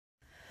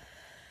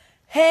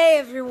Hey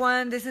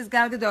everyone, this is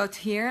Gal Gadot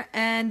here,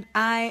 and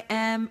I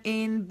am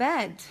in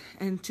bed.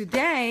 And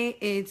today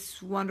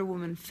it's Wonder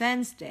Woman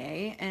Fans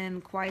Day,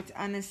 and quite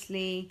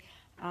honestly,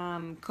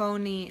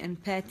 Coney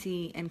and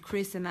Patty and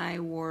Chris and I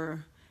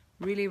were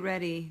really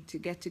ready to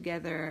get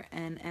together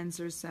and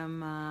answer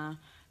some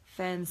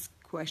fans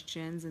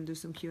questions and do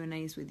some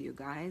Q&As with you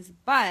guys.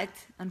 But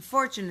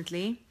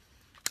unfortunately,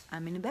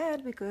 I'm in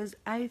bed because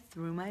I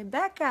threw my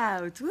back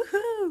out.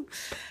 Woohoo!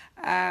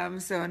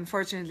 So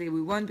unfortunately,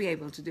 we won't be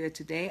able to do it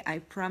today. I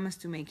promise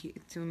to make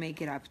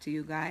it up to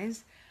you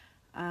guys.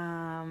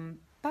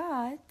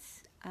 But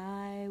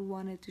I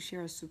wanted to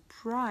share a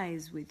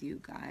surprise with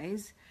you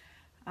guys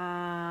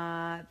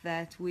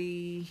that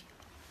we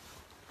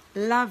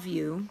love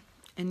you,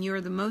 and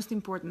you're the most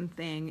important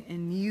thing,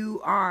 and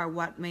you are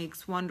what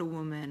makes Wonder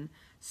Woman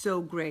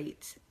so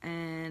great.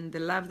 And the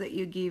love that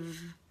you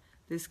give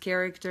this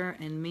character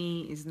and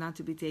me is not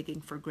to be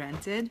taken for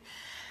granted.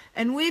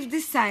 And we've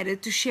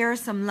decided to share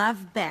some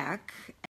love back